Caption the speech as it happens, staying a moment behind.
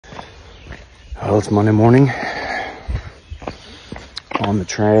Well, it's Monday morning. On the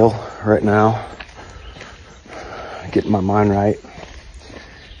trail right now. Getting my mind right.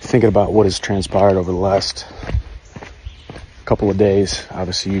 Thinking about what has transpired over the last couple of days.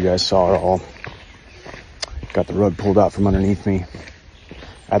 Obviously, you guys saw it all. Got the rug pulled out from underneath me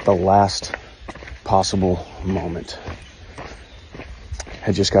at the last possible moment.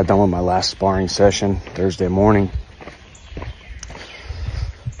 Had just got done with my last sparring session Thursday morning.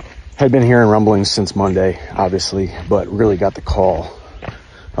 Had been hearing rumblings since Monday, obviously, but really got the call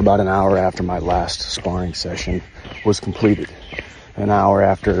about an hour after my last sparring session was completed. An hour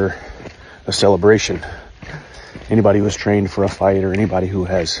after a celebration. Anybody who was trained for a fight, or anybody who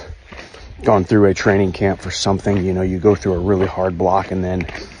has gone through a training camp for something, you know, you go through a really hard block, and then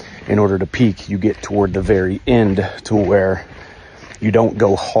in order to peak, you get toward the very end to where you don't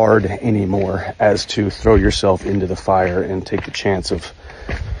go hard anymore, as to throw yourself into the fire and take the chance of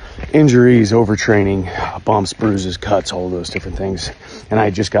injuries, overtraining, bumps, bruises, cuts, all of those different things. And I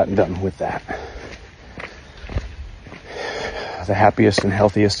had just gotten done with that. The happiest and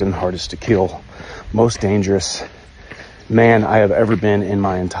healthiest and hardest to kill, most dangerous man I have ever been in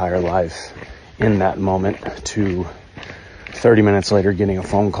my entire life. In that moment, to 30 minutes later getting a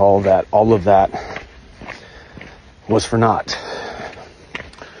phone call that all of that was for naught.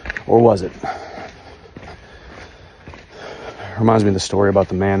 Or was it? Reminds me of the story about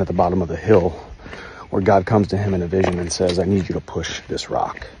the man at the bottom of the hill, where God comes to him in a vision and says, I need you to push this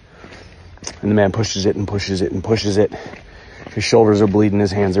rock. And the man pushes it and pushes it and pushes it. His shoulders are bleeding,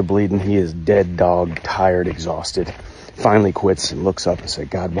 his hands are bleeding. He is dead dog, tired, exhausted. Finally quits and looks up and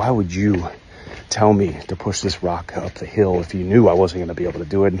said, God, why would you tell me to push this rock up the hill if you knew I wasn't going to be able to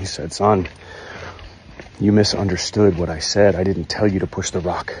do it? And he said, son, you misunderstood what I said. I didn't tell you to push the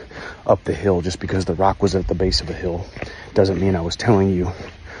rock up the hill. Just because the rock was at the base of a hill doesn't mean I was telling you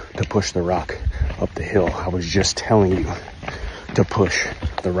to push the rock up the hill. I was just telling you to push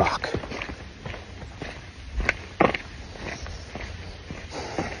the rock.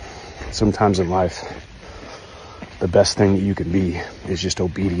 Sometimes in life, the best thing that you can be is just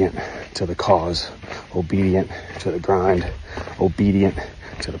obedient to the cause, obedient to the grind, obedient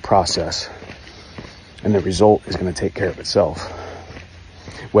to the process. And the result is going to take care of itself.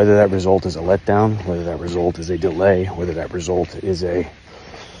 Whether that result is a letdown, whether that result is a delay, whether that result is a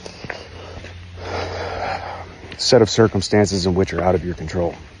set of circumstances in which are out of your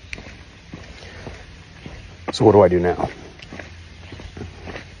control. So what do I do now?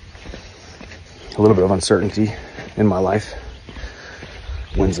 A little bit of uncertainty in my life.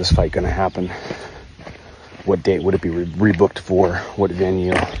 When's this fight going to happen? What date would it be rebooked for? What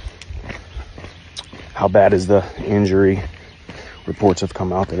venue? How bad is the injury? Reports have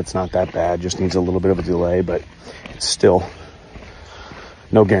come out that it's not that bad, just needs a little bit of a delay, but it's still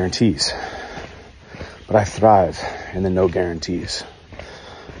no guarantees. But I thrive in the no guarantees.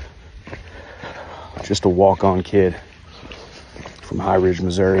 Just a walk-on kid from High Ridge,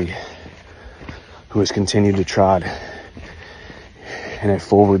 Missouri, who has continued to trot in a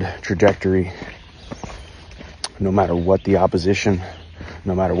forward trajectory, no matter what the opposition,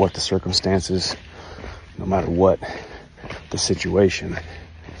 no matter what the circumstances, no matter what the situation.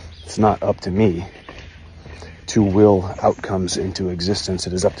 It's not up to me to will outcomes into existence.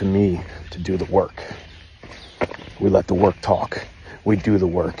 It is up to me to do the work. We let the work talk. We do the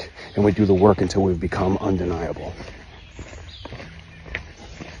work, and we do the work until we've become undeniable.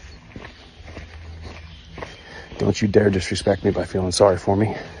 Don't you dare disrespect me by feeling sorry for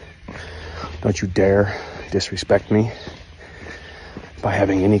me. Don't you dare disrespect me by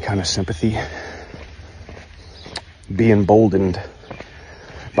having any kind of sympathy. Be emboldened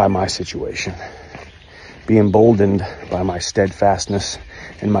by my situation. Be emboldened by my steadfastness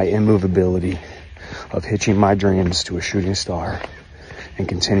and my immovability of hitching my dreams to a shooting star and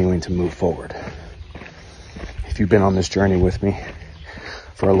continuing to move forward. If you've been on this journey with me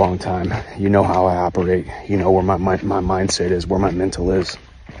for a long time, you know how I operate. You know where my mindset is, where my mental is.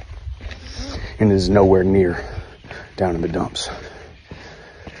 And it is nowhere near down in the dumps.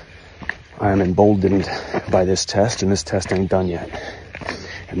 I am emboldened by this test, and this test ain't done yet.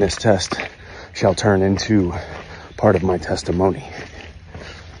 And this test shall turn into part of my testimony.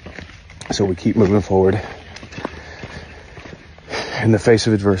 So we keep moving forward in the face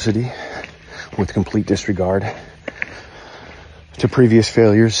of adversity with complete disregard to previous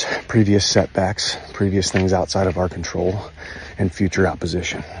failures, previous setbacks, previous things outside of our control, and future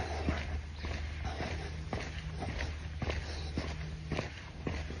opposition.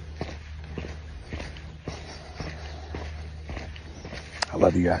 I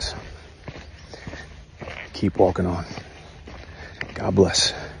love you guys. Keep walking on. God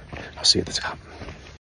bless. I'll see you at the top.